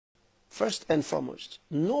First and foremost,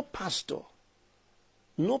 no pastor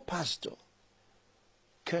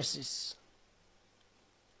curses.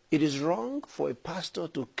 It is wrong for a pastor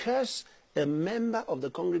to curse a member of the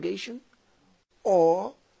congregation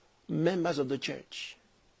or members of the church.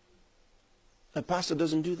 A pastor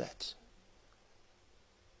doesn't do that.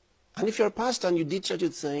 And if you're a pastor and you did such a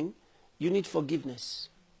thing, you need forgiveness.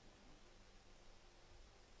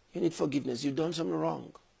 You need forgiveness. You've done something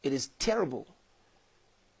wrong. It is terrible.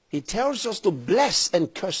 He tells us to bless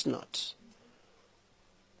and curse not.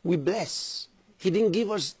 We bless. He didn't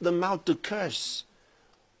give us the mouth to curse.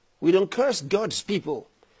 We don't curse God's people.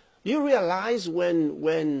 Do you realize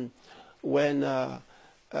when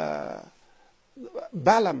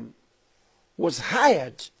Balaam was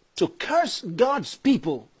hired to curse God's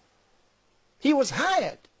people? He was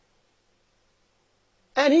hired.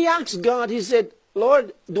 And he asked God, he said,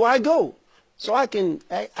 Lord, do I go? So I can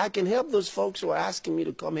help those folks who are asking me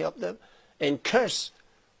to come help them and curse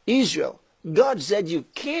Israel. God said you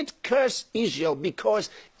can't curse Israel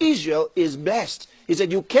because Israel is blessed. He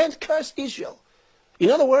said you can't curse Israel.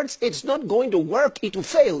 In other words, it's not going to work. It will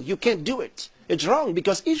fail. You can't do it. It's wrong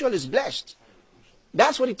because Israel is blessed.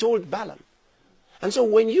 That's what he told Balaam. And so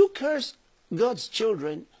when you curse God's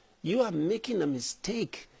children, you are making a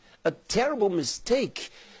mistake, a terrible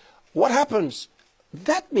mistake. What happens?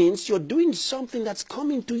 That means you're doing something that's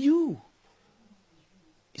coming to you.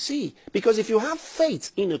 You see, because if you have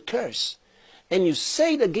faith in a curse and you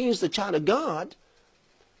say it against the child of God,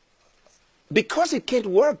 because it can't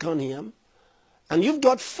work on him, and you've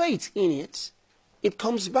got faith in it, it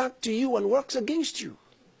comes back to you and works against you.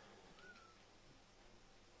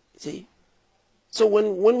 See? So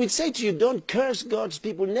when we say to you, don't curse God's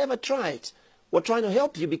people, never try it. We're trying to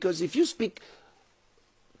help you, because if you speak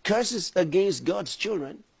curses against God's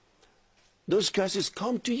children, those curses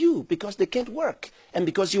come to you because they can't work. And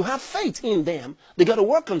because you have faith in them, they got to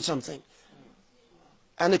work on something.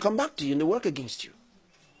 And they come back to you and they work against you.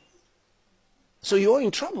 So you're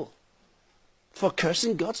in trouble for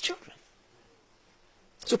cursing God's children.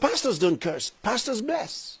 So pastors don't curse. Pastors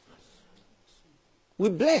bless. We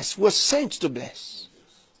bless. We're sent to bless.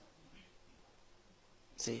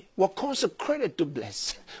 See, we're consecrated to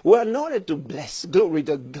bless. We're anointed to bless. Glory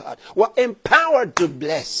to God. We're empowered to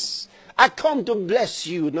bless. I come to bless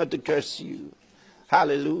you, not to curse you.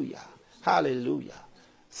 Hallelujah. Hallelujah.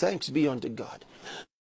 Thanks be unto God.